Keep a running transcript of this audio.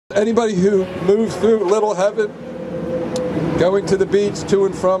Anybody who moves through Little Heaven, going to the beach, to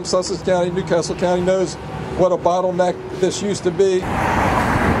and from Sussex County, Newcastle County, knows what a bottleneck this used to be.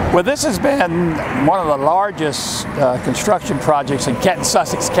 Well, this has been one of the largest construction projects in Kent and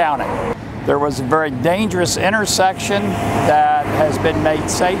Sussex County. There was a very dangerous intersection that has been made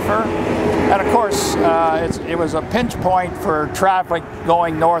safer. And of course, it was a pinch point for traffic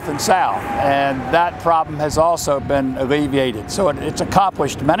going north and south. And that problem has also been alleviated. So it's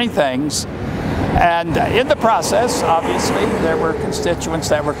accomplished many things. And in the process, obviously, there were constituents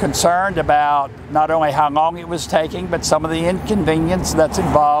that were concerned about not only how long it was taking, but some of the inconvenience that's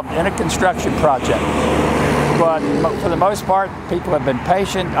involved in a construction project. But for the most part, people have been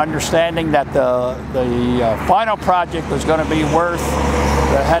patient, understanding that the final project was going to be worth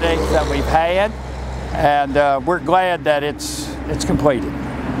the headache that we've had, and we're glad that it's completed.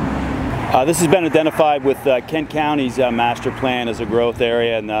 This has been identified with Kent County's master plan as a growth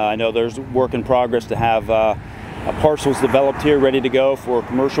area, and I know there's work in progress to have parcels developed here ready to go for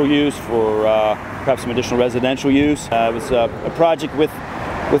commercial use, for perhaps some additional residential use. It was a project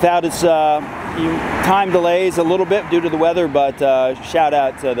without its time delays a little bit due to the weather, but shout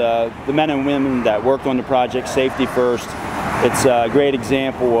out to the men and women that worked on the project, safety first. It's a great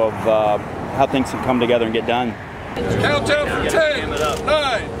example of how things can come together and get done. Count down from 10,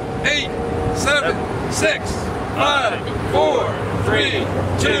 9, 8, 7, 6, 5, 4, 3,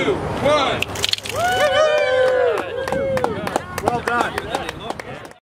 2, 1. Well done.